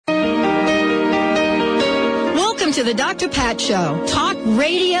Welcome to the Dr. Pat Show. Talk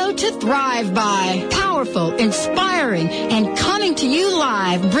radio to thrive by. Powerful, inspiring, and coming to you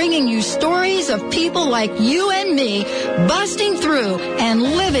live, bringing you stories of people like you and me, busting through and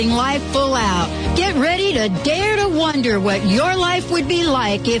living life full out. Get ready to dare to wonder what your life would be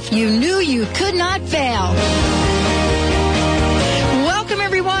like if you knew you could not fail. Welcome,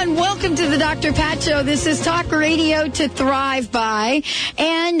 everyone. Welcome to the Dr. Pat Show. This is Talk Radio to Thrive By.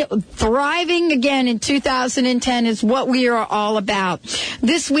 And thriving again in 2010 is what we are all about.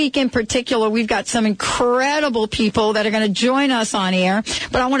 This week in particular, we've got some incredible people that are going to join us on air.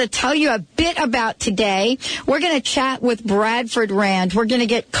 But I want to tell you a bit about today. We're going to chat with Bradford Rand. We're going to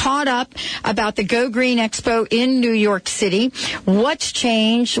get caught up about the Go Green Expo in New York City, what's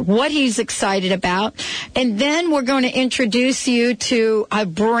changed, what he's excited about. And then we're going to introduce you to a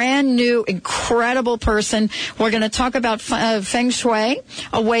brand new, incredible person. We're going to talk about Feng Shui,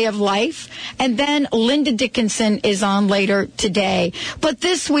 a way of life. And then Linda Dickinson is on later today. But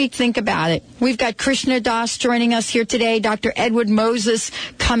this week, think about it. We've got Krishna Das joining us here today, Dr. Edward Moses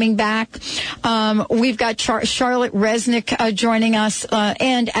coming back. We've got Charlotte Resnick joining us.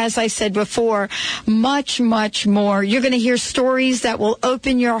 And as I said before, much, much more. You're going to hear stories that will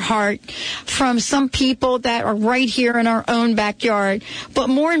open your heart from some people that are right here in our own backyard. But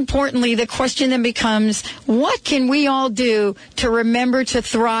more importantly, the question then becomes, what can we all do to remember to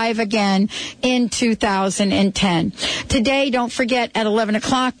thrive again in 2010? Today, don't forget, at 11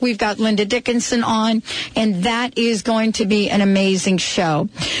 o'clock, we've got Linda Dickinson on, and that is going to be an amazing show.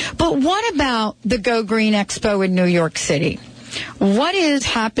 But what about the Go Green Expo in New York City? What is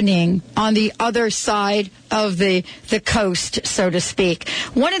happening on the other side of the coast, so to speak?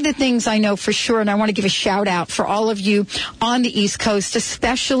 One of the things I know for sure, and I want to give a shout out for all of you on the East Coast,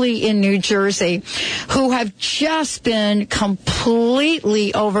 especially in New Jersey, who have just been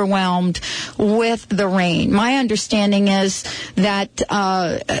completely overwhelmed with the rain. My understanding is that,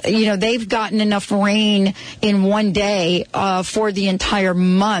 they've gotten enough rain in one day for the entire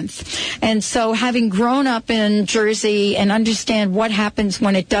month. And so having grown up in Jersey and understand what happens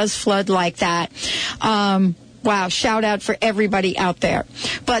when it does flood like that, wow, shout out for everybody out there.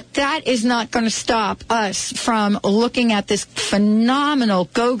 But that is not going to stop us from looking at this phenomenal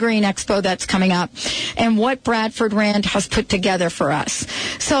Go Green Expo that's coming up and what Bradford Rand has put together for us.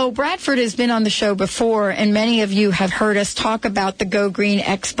 So Bradford has been on the show before, and many of you have heard us talk about the Go Green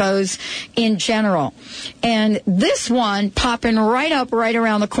Expos in general. And this one, popping right up, right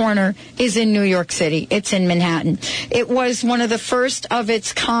around the corner, is in New York City. It's in Manhattan. It was one of the first of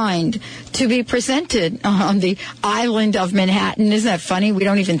its kind to be presented on the island of Manhattan. Isn't that funny? We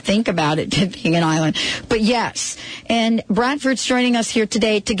don't even think about it being an island. But yes, and Bradford's joining us here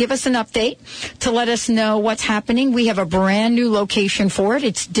today to give us an update, to let us know what's happening. We have a brand new location for it.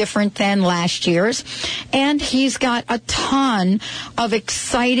 It's different than last year's. And he's got a ton of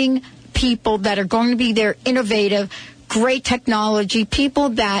exciting people that are going to be there, innovative, great technology, people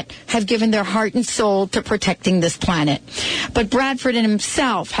that have given their heart and soul to protecting this planet. But Bradford in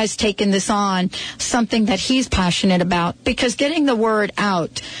himself has taken this on, something that he's passionate about, because getting the word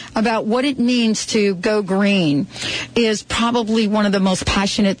out about what it means to go green is probably one of the most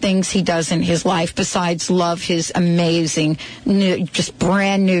passionate things he does in his life, besides love his amazing, new, just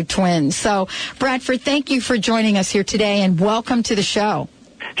brand new twins. So, Bradford, thank you for joining us here today, and welcome to the show.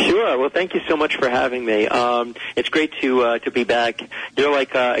 Sure. Well, thank you so much for having me. It's great to be back. You're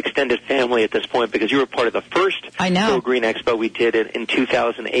like extended family at this point, because you were part of the first Go Green Expo we did in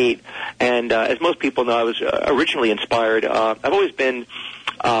 2008. And as most people know, I was originally inspired. I've always been,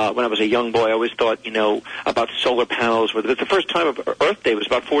 when I was a young boy, I always thought, about solar panels. The first time of Earth Day was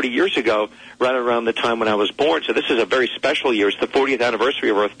about 40 years ago, right around the time when I was born. So this is a very special year. It's the 40th anniversary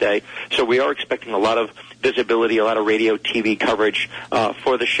of Earth Day. So we are expecting a lot of visibility, a lot of radio, TV coverage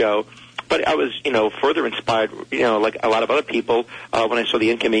for the show. But I was, further inspired, like a lot of other people, when I saw the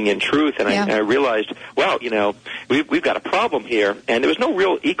Inconvenient Truth, and I realized, wow, we've got a problem here. And there was no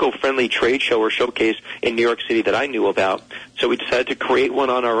real eco-friendly trade show or showcase in New York City that I knew about. So we decided to create one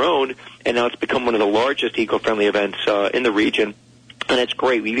on our own, and now it's become one of the largest eco-friendly events in the region. And it's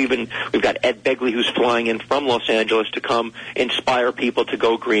great. We've got Ed Begley, who's flying in from Los Angeles to come inspire people to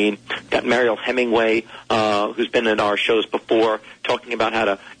go green. Got Mariel Hemingway, who's been in our shows before, talking about how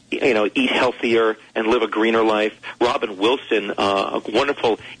to eat healthier and live a greener life. Robin Wilson, a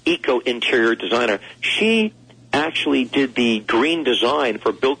wonderful eco-interior designer. She actually did the green design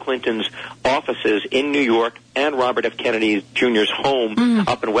for Bill Clinton's offices in New York and Robert F. Kennedy Jr.'s home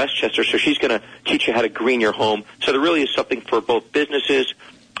up in Westchester. So she's going to teach you how to green your home. So there really is something for both businesses,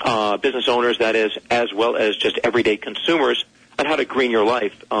 business owners, that is, as well as just everyday consumers, on how to green your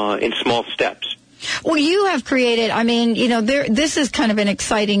life in small steps. Well, you have created, this is kind of an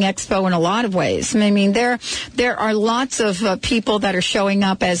exciting expo in a lot of ways. I mean, there are lots of people that are showing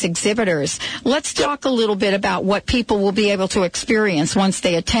up as exhibitors. Let's talk a little bit about what people will be able to experience once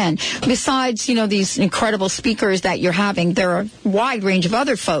they attend. Besides, these incredible speakers that you're having, there are a wide range of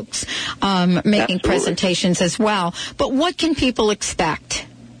other folks making presentations as well. But what can people expect?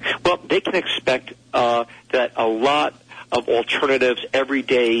 Well, they can expect that a lot of alternatives,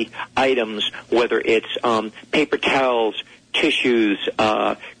 everyday items, whether it's paper towels, tissues,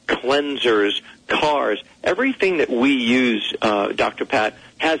 cleansers, cars, everything that we use, Dr. Pat,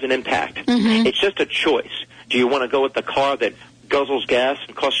 has an impact. Mm-hmm. It's just a choice. Do you want to go with the car that guzzles gas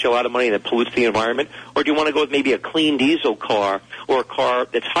and costs you a lot of money and that pollutes the environment? Or do you want to go with maybe a clean diesel car or a car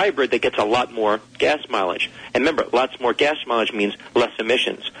that's hybrid that gets a lot more gas mileage? And remember, lots more gas mileage means less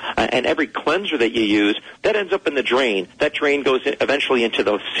emissions. And every cleanser that you use, that ends up in the drain. That drain goes eventually into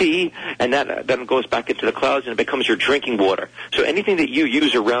the sea, and that then goes back into the clouds, and it becomes your drinking water. So anything that you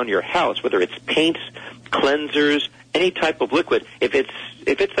use around your house, whether it's paints, cleansers, any type of liquid, if it's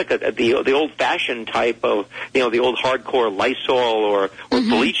like the old-fashioned type of, the old hardcore Lysol or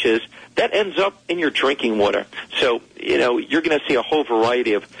bleaches, that ends up in your drinking water. So, you're going to see a whole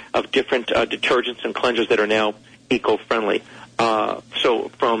variety of different detergents and cleansers that are now eco-friendly. So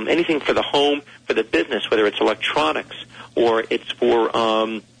from anything for the home, for the business, whether it's electronics or it's for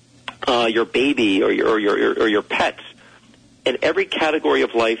your baby or your pets, in every category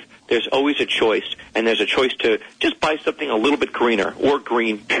of life, there's always a choice, and there's a choice to just buy something a little bit greener or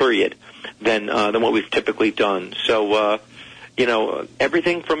green, period, than what we've typically done. So,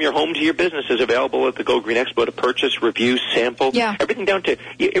 everything from your home to your business is available at the Go Green Expo to purchase, review, sample. Yeah. Everything down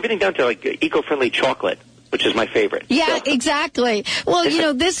to like eco-friendly chocolate, which is my favorite. Yeah, so. Exactly. Well,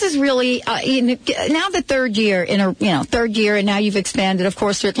 this is really now the third year and now you've expanded, of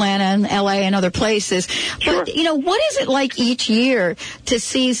course, to Atlanta and LA and other places. Sure. But what is it like each year to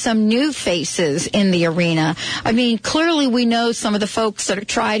see some new faces in the arena? I mean, clearly we know some of the folks that are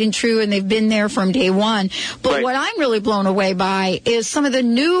tried and true and they've been there from day one. But what I'm really blown away by is some of the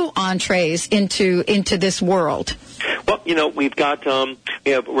new entrees into this world. Well, we've got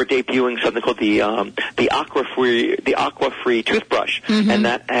we're debuting something called the Aqua Free toothbrush, and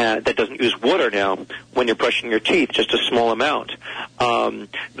that doesn't use water now when you're brushing your teeth, just a small amount.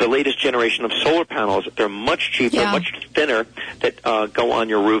 The latest generation of solar panels, they're much cheaper, much thinner, that go on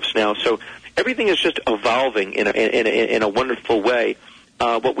your roofs now. So everything is just evolving in a wonderful way.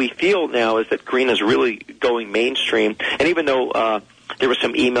 What we feel now is that green is really going mainstream, and even though there were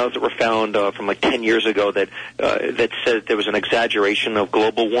some emails that were found from like 10 years ago that said there was an exaggeration of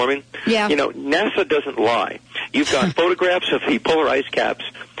global warming. Yeah. NASA doesn't lie. You've got photographs of the polar ice caps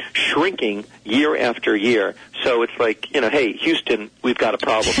shrinking year after year. So it's like, hey, Houston, we've got a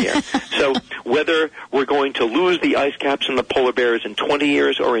problem here. So whether we're going to lose the ice caps and the polar bears in 20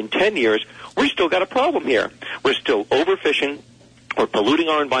 years or in 10 years, we still got a problem here. We're still overfishing. We're polluting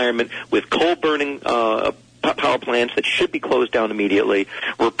our environment with coal-burning power plants that should be closed down immediately.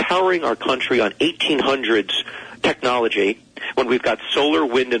 We're powering our country on 1800s technology when we've got solar,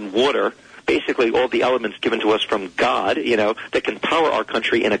 wind, and water, basically all the elements given to us from God, that can power our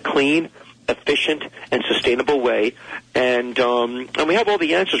country in a clean, efficient, and sustainable way. And we have all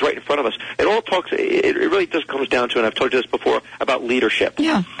the answers right in front of us. It really just comes down to, and I've told you this before, about leadership.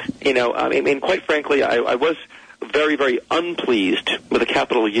 Yeah. Quite frankly, I was very, very unpleased with a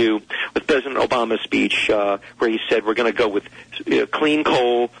capital U with President Obama's speech where he said we're going to go with clean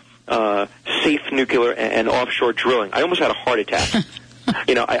coal, safe nuclear, and offshore drilling. I almost had a heart attack.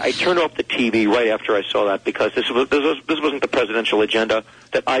 I turned off the TV right after I saw that because this wasn't the presidential agenda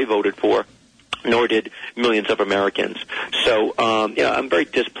that I voted for, nor did millions of Americans. So, I'm very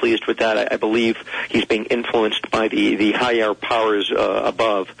displeased with that. I believe he's being influenced by the higher powers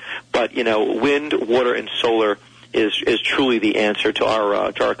above. But, wind, water, and solar is truly the answer to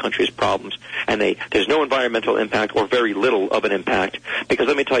our country's problems, and there's no environmental impact or very little of an impact. Because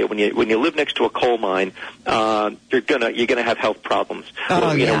let me tell you, when you live next to a coal mine, you're gonna have health problems.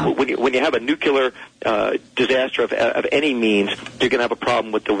 When you have a nuclear disaster of any means, you're gonna have a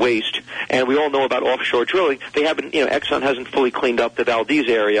problem with the waste. And we all know about offshore drilling. They haven't, Exxon hasn't fully cleaned up the Valdez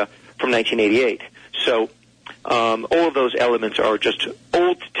area from 1988. So. All of those elements are just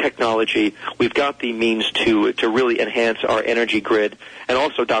old technology. We've got the means to really enhance our energy grid. And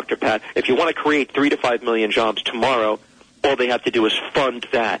also, Dr. Pat, if you want to create 3 to 5 million jobs tomorrow, all they have to do is fund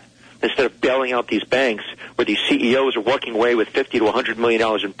that. Instead of bailing out these banks where these CEOs are walking away with $50 to $100 million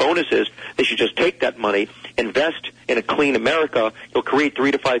in bonuses, they should just take that money, invest in a clean America. You'll create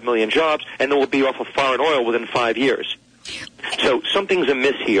 3 to 5 million jobs, and then we'll be off of foreign oil within 5 years. So something's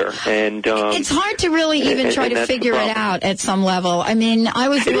amiss here, and it's hard to really even try to figure it out at some level. I mean, I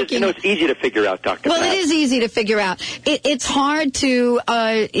was looking. It's easy to figure out, Dr. Well, Pat. it is easy to figure out. It's hard to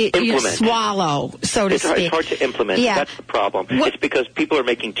swallow, so to speak. It's hard to implement. Yeah. That's the problem. It's because people are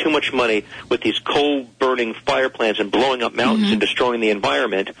making too much money with these coal-burning fire plants and blowing up mountains and destroying the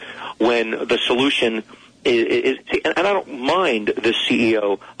environment, when the solution is, and I don't mind the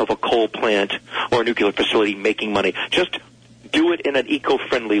CEO of a coal plant or a nuclear facility making money. Just do it in an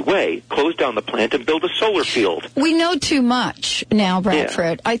eco-friendly way. Close down the plant and build a solar field. We know too much now,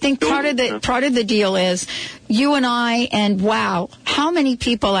 Bradford. Yeah. I think part of the deal is you and I, and wow, how many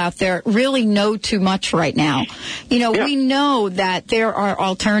people out there really know too much right now. You know, we know that there are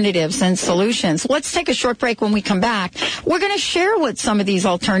alternatives and solutions. Let's take a short break. When we come back, we're going to share what some of these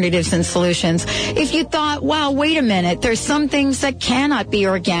alternatives and solutions. If you thought, wow, wait a minute, there's some things that cannot be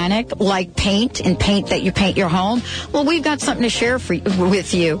organic, like paint that you paint your home. Well, we've got something to share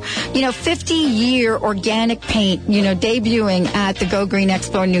with you. You know, 50-year organic paint, debuting at the Go Green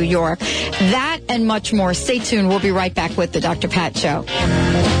Expo in New York. That and much more. Stay tuned. We'll be right back with the Dr. Pat Show.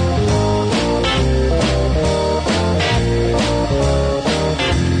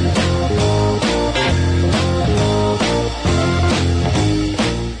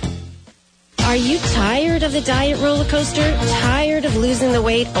 Are you tired of the diet roller coaster? Tired of losing the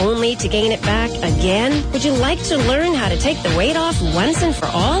weight only to gain it back again? Would you like to learn how to take the weight off once and for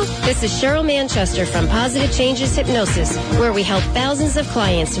all? This is Cheryl Manchester from Positive Changes Hypnosis, where we help thousands of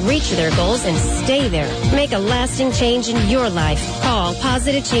clients reach their goals and stay there. Make a lasting change in your life. Call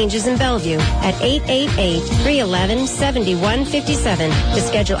Positive Changes in Bellevue at 888-311-7157 to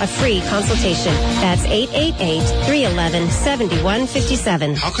schedule a free consultation. That's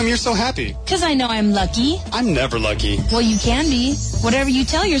 888-311-7157. How come you're so happy? Because I know I'm lucky. I'm never lucky. Well, you can be. Whatever you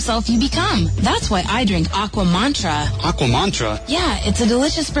tell yourself, you become. That's why I drink Aqua Mantra. Aqua Mantra? Yeah, it's a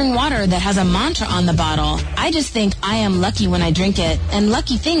delicious spring water that has a mantra on the bottle. I just think I am lucky when I drink it, and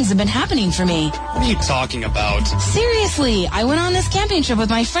lucky things have been happening for me. What are you talking about? Seriously, I went on this camping trip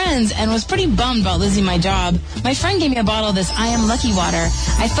with my friends and was pretty bummed about losing my job. My friend gave me a bottle of this I Am Lucky water.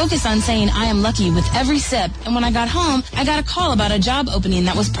 I focused on saying I am lucky with every sip, and when I got home, I got a call about a job opening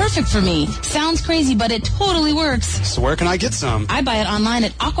that was perfect for me. Sounds crazy, but it totally works. So where can I get some? I buy it online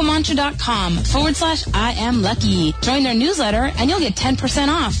at aquamantra.com/I am lucky. Join their newsletter and you'll get 10%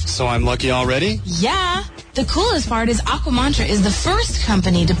 off. So I'm lucky already? Yeah. The coolest part is Aqua Mantra is the first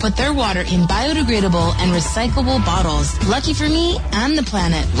company to put their water in biodegradable and recyclable bottles. Lucky for me and the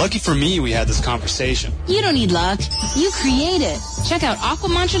planet. Lucky for me we had this conversation. You don't need luck. You create it. Check out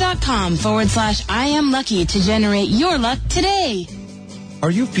aquamantra.com/I am lucky to generate your luck today.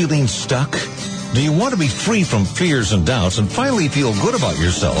 Are you feeling stuck? Do you want to be free from fears and doubts and finally feel good about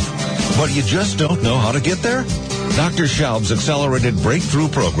yourself, but you just don't know how to get there? Dr. Schaub's Accelerated Breakthrough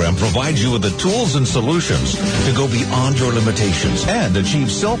Program provides you with the tools and solutions to go beyond your limitations and achieve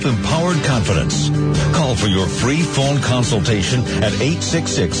self-empowered confidence. Call for your free phone consultation at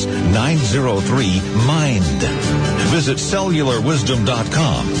 866-903-MIND. Visit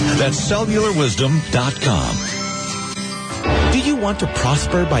cellularwisdom.com. That's cellularwisdom.com. Do you want to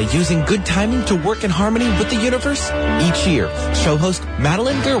prosper by using good timing to work in harmony with the universe? Each year, show host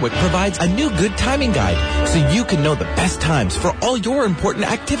Madeline Gerwick provides a new good timing guide so you can know the best times for all your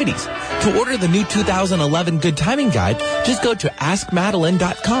important activities. To order the new 2011 Good Timing Guide, just go to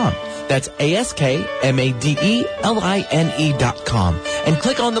askmadeline.com. That's AskMadeline.com and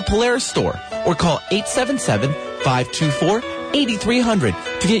click on the Polaris store or call 877-524-8300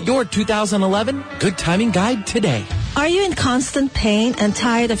 to get your 2011 Good Timing Guide today. Are you in constant pain and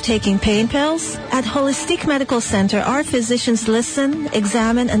tired of taking pain pills? At Holistic Medical Center, our physicians listen,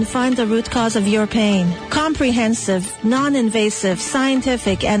 examine, and find the root cause of your pain. Comprehensive, non-invasive,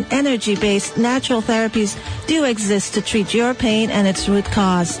 scientific, and energy-based natural therapies do exist to treat your pain and its root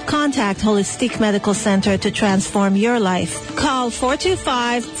cause. Contact Holistic Medical Center to transform your life. Call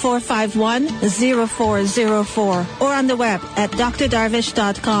 425-451-0404 or on the web at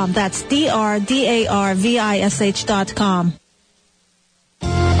drdarvish.com. That's drdarvish.com.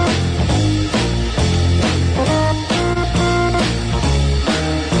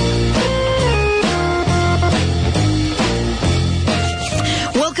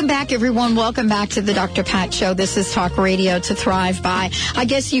 Welcome back, everyone. Welcome back to the Dr. Pat Show. This is Talk Radio to Thrive By. I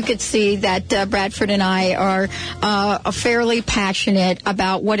guess you could see that Bradford and I are fairly passionate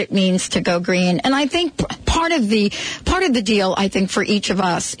about what it means to go green. And I think part part of the deal, I think, for each of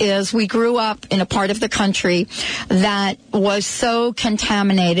us is we grew up in a part of the country that was so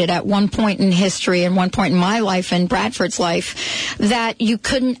contaminated at one point in history and one point in my life and Bradford's life that you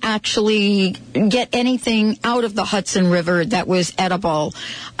couldn't actually get anything out of the Hudson River that was edible.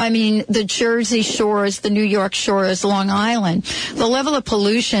 I mean, the Jersey shores, the New York shores, Long Island, the level of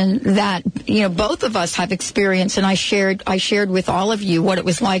pollution that, both of us have experienced, and I shared with all of you what it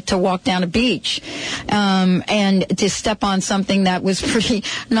was like to walk down a beach and to step on something that was pretty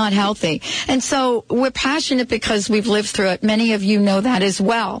not healthy. And so we're passionate because we've lived through it. Many of you know that as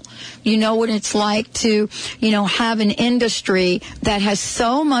well. You know what it's like to, have an industry that has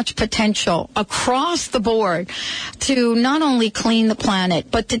so much potential across the board to not only clean the planet,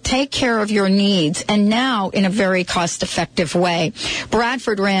 but to take care of your needs, and now in a very cost-effective way.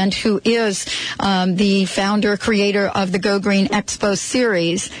 Bradford Rand, who is the founder, creator of the Go Green Expo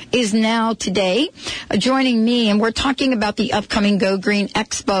series, is now today joining me, and we're talking about the upcoming Go Green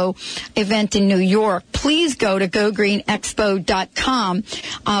Expo event in New York. Please go to gogreenexpo.com.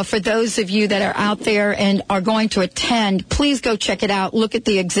 For those of you that are out there and are going to attend, please go check it out. Look at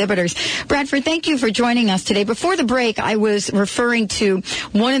the exhibitors. Bradford, thank you for joining us today. Before the break, I was referring to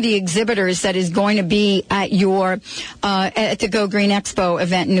one of the exhibitors that is going to be at your at the Go Green Expo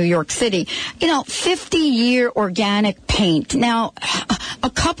event in New York City. 50-year organic paint. Now, a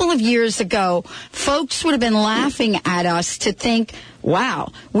couple of years ago, folks would have been laughing at us to think,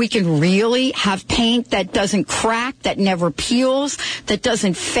 wow, we can really have paint that doesn't crack, that never peels, that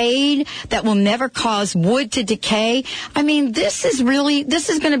doesn't fade, that will never cause wood to decay. I mean, this is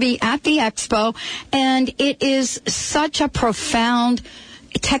going to be at the expo, and it is such a profound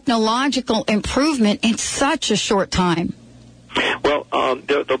technological improvement in such a short time. Well,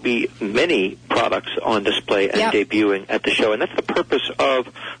 there'll be many products on display and debuting at the show, and that's the purpose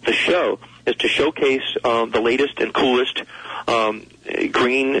of the show, is to showcase the latest and coolest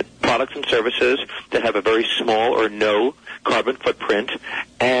green products and services that have a very small or no carbon footprint,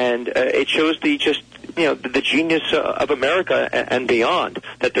 and it shows the genius of America and beyond,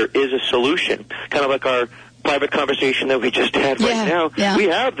 that there is a solution, kind of like our private conversation that we just had right now. Yeah. We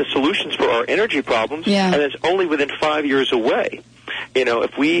have the solutions for our energy problems, and it's only within 5 years away.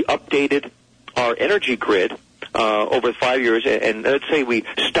 If we updated our energy grid over 5 years, and let's say we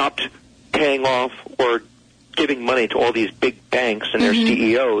stopped paying off or giving money to all these big banks and their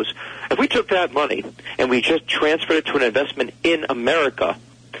CEOs, if we took that money and we just transferred it to an investment in America,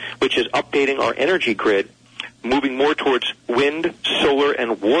 which is updating our energy grid, moving more towards wind, solar,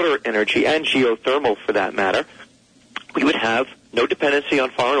 and water energy, and geothermal for that matter, we would have no dependency on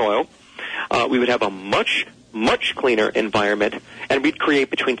foreign oil. We would have a much, much cleaner environment, and we'd create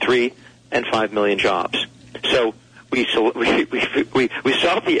between 3 and 5 million jobs. So we solve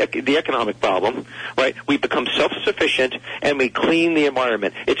the economic problem, right? We become self-sufficient, and we clean the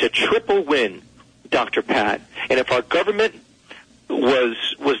environment. It's a triple win, Dr. Pat. And if our government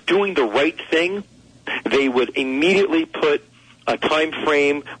was doing the right thing, they would immediately put a time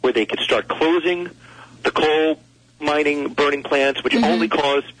frame where they could start closing the coal mining, burning plants, which only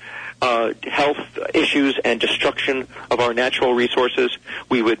cause health issues and destruction of our natural resources.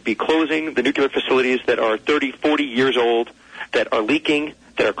 We would be closing the nuclear facilities that are 30, 40 years old, that are leaking,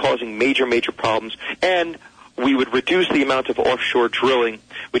 that are causing major, major problems. And we would reduce the amount of offshore drilling,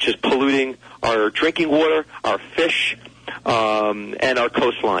 which is polluting our drinking water, our fish, and our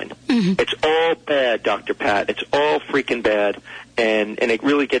coastline. It's all bad, Dr. Pat. It's all freaking bad. And it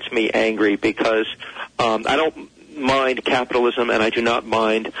really gets me angry because I don't mind capitalism, and I do not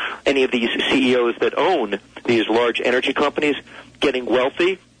mind any of these CEOs that own these large energy companies getting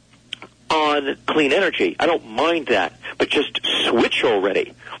wealthy on clean energy. I don't mind that, but just switch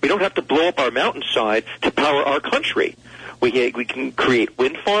already. We don't have to blow up our mountainside to power our country. We can create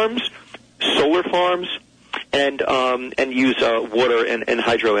wind farms, solar farms, and use water and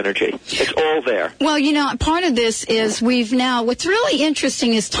hydro energy. It's all there. Well, part of this is what's really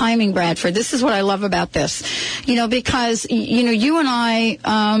interesting is timing, Bradford. This is what I love about this. Because, you and I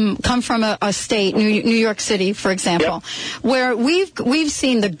come from a state, New York City, for example, where we've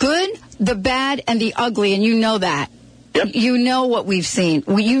seen the good, the bad, and the ugly, and you know that. Yep. You know what we've seen.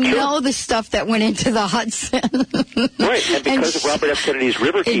 You know the stuff that went into the Hudson. Right, and because of Robert F. Kennedy's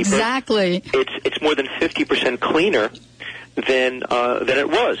Riverkeeper, exactly, it's more than 50% cleaner than it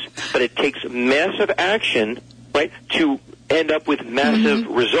was. But it takes massive action, right, to end up with massive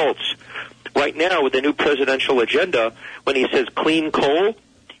results. Right now, with the new presidential agenda, when he says clean coal,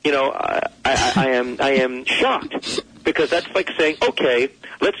 I am shocked, because that's like saying, okay,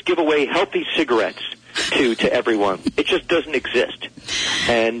 let's give away healthy cigarettes to everyone. It just doesn't exist,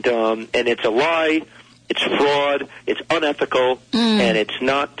 and it's a lie. It's fraud. It's unethical, and it's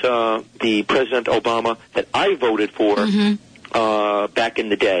not the President Obama that I voted for back in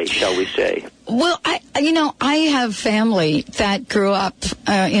the day, shall we say. Well, I have family that grew up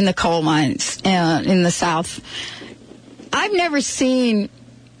in the coal mines in the South. I've never seen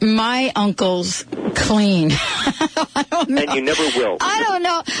my uncles clean. I don't know. And you never will. I don't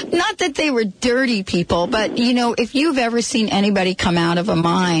know. Not that they were dirty people, but, if you've ever seen anybody come out of a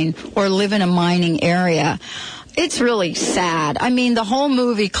mine or live in a mining area, it's really sad. I mean, the whole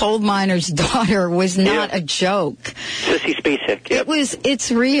movie Coal Miner's Daughter was not a joke. Sissy Spacek. Yep.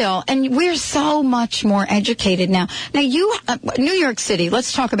 It's real, and we're so much more educated now. Now, New York City.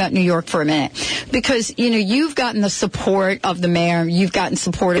 Let's talk about New York for a minute, because you've gotten the support of the mayor. You've gotten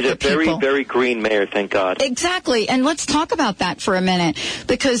support of the people. He's a very, very green mayor, thank God. Exactly, and let's talk about that for a minute,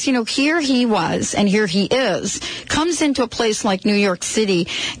 because here he was, and here he is. Comes into a place like New York City,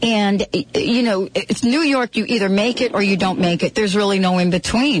 and it's New York. You either make it or you don't make it. There's really no in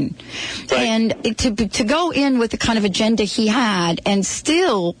between. Right. And to go in with the kind of agenda he had and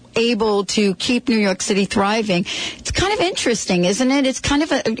still able to keep New York City thriving, it's kind of interesting, isn't it? It's kind of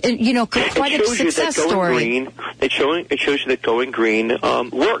quite a success story. It shows you that going green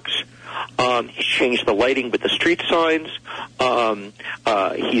works. He's changed the lighting with the street signs.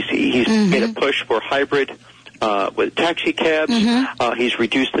 He's made a push for hybrid with taxi cabs. He's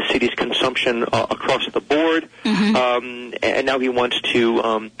reduced the city's consumption across the board. And now he wants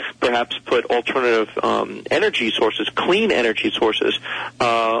to perhaps put alternative energy sources, clean energy sources,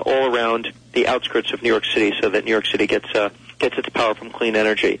 all around the outskirts of New York City, so that New York City gets its power from clean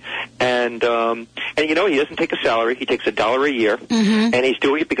energy. And he doesn't take a salary. He takes $1 a year, and he's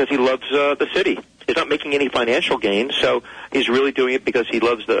doing it because he loves the city. He's not making any financial gain, so he's really doing it because he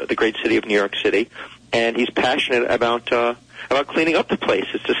loves the great city of New York City, and he's passionate about cleaning up the place.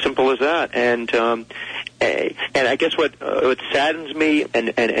 It's as simple as that. And I guess what saddens me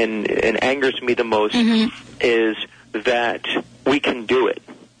and angers me the most is that we can do it.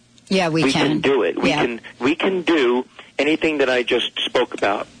 Yeah, we can do it. We can do anything that I just spoke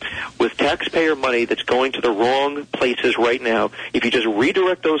about with taxpayer money that's going to the wrong places right now. If you just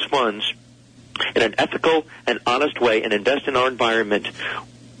redirect those funds in an ethical and honest way and invest in our environment,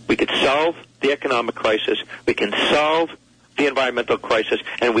 we could solve the economic crisis, we can solve the environmental crisis,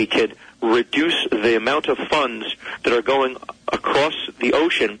 and we could reduce the amount of funds that are going across the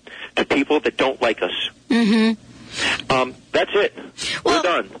ocean to people that don't like us. That's it. We're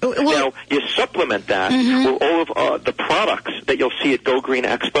done. Now, you supplement that with all of the products that you'll see at Go Green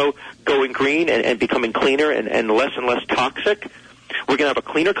Expo, going green and becoming cleaner and less toxic. We're going to have a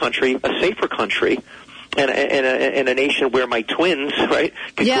cleaner country, a safer country, and a nation where my twins, right,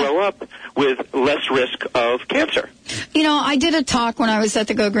 can grow up with less risk of cancer. I did a talk when I was at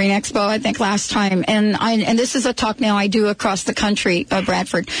the Go Green Expo, I think last time, and this is a talk now I do across the country,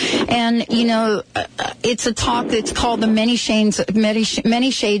 Bradford, and it's a talk that's called the many shades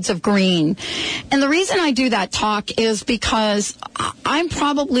of green, and the reason I do that talk is because I'm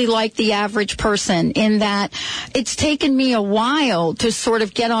probably like the average person in that it's taken me a while to sort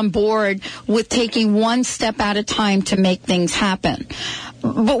of get on board with taking one step at a time to make things happen.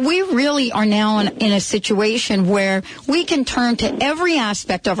 But we really are now in a situation where we can turn to every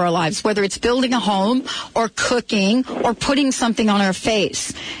aspect of our lives, whether it's building a home or cooking or putting something on our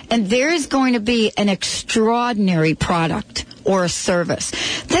face. And there is going to be an extraordinary product or a service.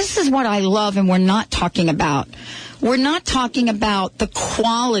 This is what I love, and we're not talking about. We're not talking about the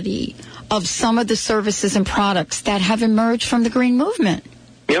quality of some of the services and products that have emerged from the green movement.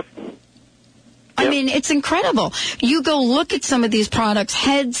 Yep. I mean, it's incredible. You go look at some of these products,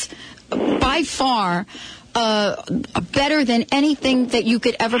 heads by far better than anything that you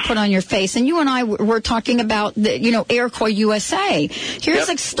could ever put on your face. And you and I were talking about, Aircore USA. Here's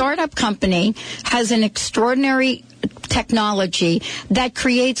a startup company, has an extraordinary technology that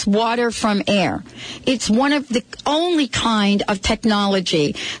creates water from air. It's one of the only kind of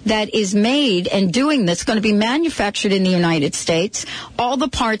technology that is made and doing this, going to be manufactured in the United States. All the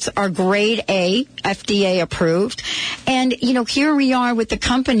parts are grade A, FDA approved. And, here we are with the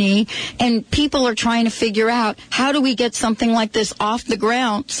company, and people are trying to figure out, how do we get something like this off the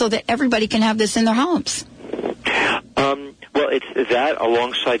ground so that everybody can have this in their homes? Well, it's that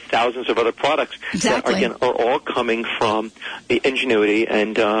alongside thousands of other products that are all coming from the ingenuity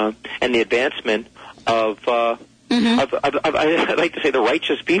and the advancement of I like to say the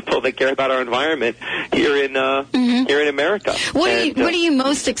righteous people that care about our environment here in here in America. What are you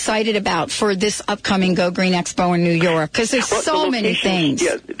most excited about for this upcoming Go Green Expo in New York? Because there's so many things.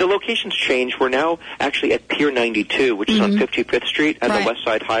 Yeah, the locations change. We're now actually at Pier 92, which is on 55th Street and the West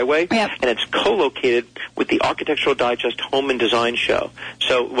Side Highway, and it's co-located with the Architectural Digest Home and Design Show.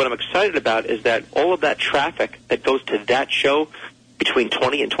 So what I'm excited about is that all of that traffic that goes to that show, between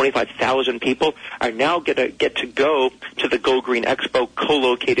 20 and 25,000 people, are now going to get to go to the Go Green Expo,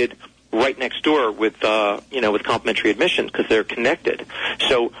 co-located right next door with with complimentary admission because they're connected.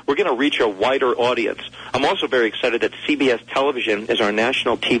 So we're going to reach a wider audience. I'm also very excited that CBS Television is our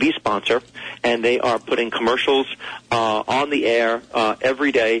national TV sponsor, and they are putting commercials on the air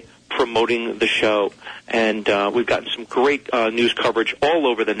every day promoting the show. And we've gotten some great news coverage all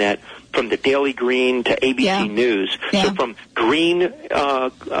over the net, from the Daily Green to ABC News. So from green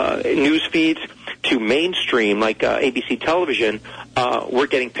news feeds to mainstream, like ABC Television, we're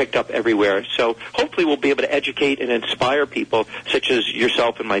getting picked up everywhere. So hopefully we'll be able to educate and inspire people, such as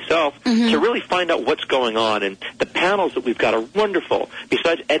yourself and myself, to really find out what's going on. And the panels that we've got are wonderful.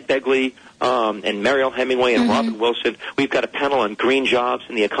 Besides Ed Begley and Mariel Hemingway and Robin Wilson, we've got a panel on green jobs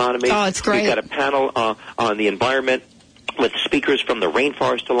and the economy. Oh, it's great. We've got a panel on the environment with speakers from the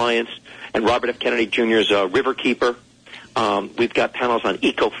Rainforest Alliance and Robert F. Kennedy Jr.'s Riverkeeper. We've got panels on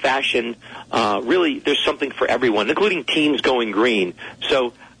eco-fashion. Really, there's something for everyone, including teens going green.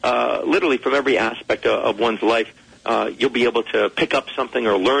 So literally from every aspect of one's life, you'll be able to pick up something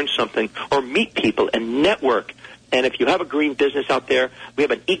or learn something or meet people and network. And if you have a green business out there, we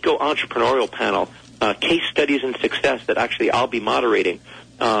have an eco-entrepreneurial panel, case studies and success, that actually I'll be moderating.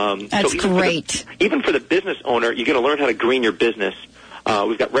 That's great. Even for the business owner, you're going to learn how to green your business.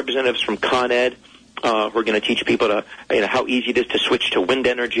 We've got representatives from Con Ed who are going to teach people to, how easy it is to switch to wind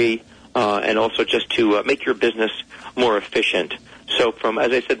energy, and also just to make your business more efficient. So from,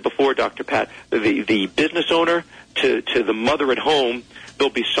 as I said before, Dr. Pat, the business owner to the mother at home,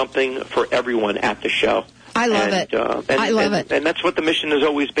 there'll be something for everyone at the show. I love it. I love it. And that's what the mission has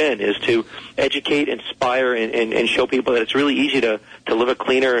always been, is to educate, inspire, and show people that it's really easy to live a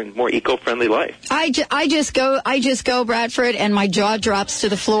cleaner and more eco-friendly life. I just go, Bradford, and my jaw drops to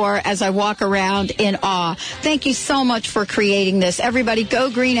the floor as I walk around in awe. Thank you so much for creating this. Everybody,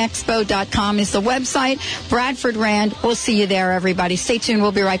 GoGreenExpo.com is the website. Bradford Rand, we'll see you there, everybody. Stay tuned.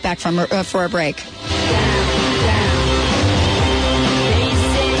 We'll be right back for a break.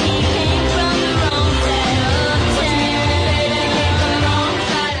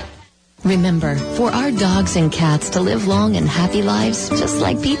 Remember, for our dogs and cats to live long and happy lives, just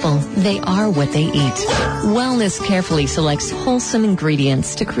like people, they are what they eat. Wellness carefully selects wholesome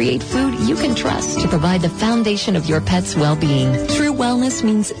ingredients to create food you can trust to provide the foundation of your pet's well-being. True wellness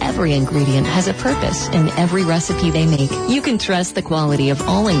means every ingredient has a purpose in every recipe they make. You can trust the quality of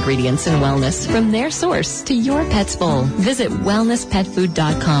all ingredients in wellness, from their source to your pet's bowl. Visit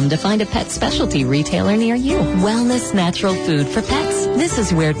wellnesspetfood.com to find a pet specialty retailer near you. Wellness natural food for pets. This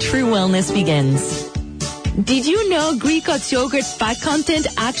is where true wellness begins. Did you know Greek God's yogurt's fat content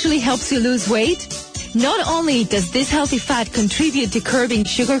actually helps you lose weight? Not only does this healthy fat contribute to curbing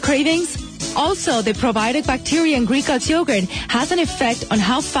sugar cravings, also the probiotic bacteria in Greek God's yogurt has an effect on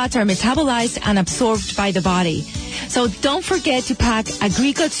how fats are metabolized and absorbed by the body. So don't forget to pack a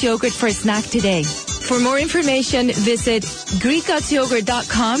Greek God's yogurt for a snack today. For more information, visit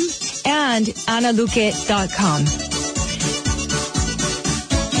GreekGodsYogurt.com and AnnaLuque.com.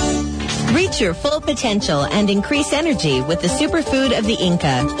 Reach your full potential and increase energy with the superfood of the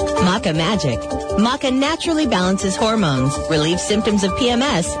Inca, Maca Magic. Maca naturally balances hormones, relieves symptoms of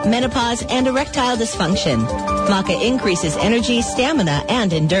PMS, menopause, and erectile dysfunction. Maca increases energy, stamina,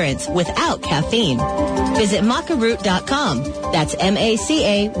 and endurance without caffeine. Visit macaroot.com. That's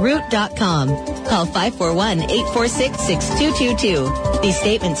MACA root.com. Call 541-846-6222. These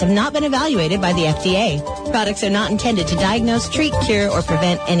statements have not been evaluated by the FDA. Products are not intended to diagnose, treat, cure, or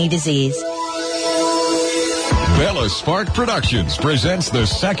prevent any disease. Bella Spark Productions presents the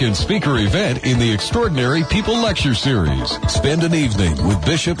second speaker event in the Extraordinary People Lecture Series. Spend an evening with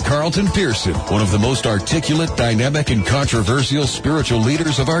Bishop Carlton Pearson, one of the most articulate, dynamic, and controversial spiritual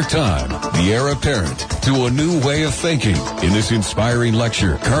leaders of our time, the heir apparent to a new way of thinking. In this inspiring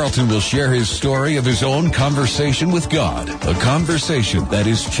lecture, Carlton will share his story of his own conversation with God, a conversation that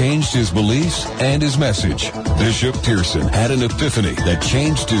has changed his beliefs and his message. Bishop Pearson had an epiphany that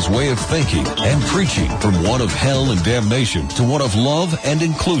changed his way of thinking and preaching from one of hell and damnation to one of love and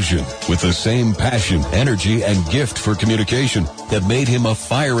inclusion, with the same passion, energy, and gift for communication that made him a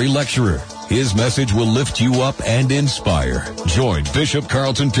fiery lecturer. His message will lift you up and inspire. Join Bishop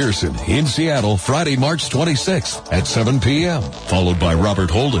Carlton Pearson in Seattle Friday, March 26th at 7 p.m., followed by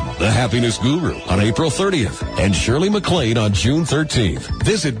Robert Holden, the Happiness Guru, on April 30th, and Shirley MacLaine on June 13th.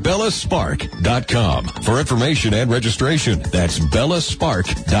 Visit bellaspark.com for information and registration. That's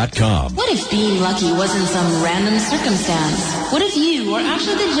bellaspark.com. What if being lucky wasn't some random circumstance? What if you are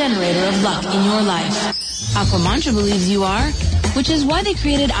actually the generator of luck in your life? Aquamantra believes you are, which is why they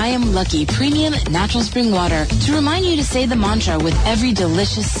created I Am Lucky Premium Natural Spring Water to remind you to say the mantra with every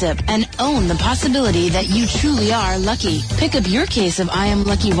delicious sip and own the possibility that you truly are lucky. Pick up your case of I Am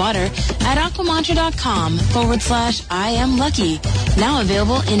Lucky water at aquamantra.com/I Am Lucky. Now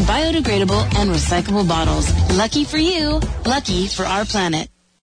available in biodegradable and recyclable bottles. Lucky for you, lucky for our planet.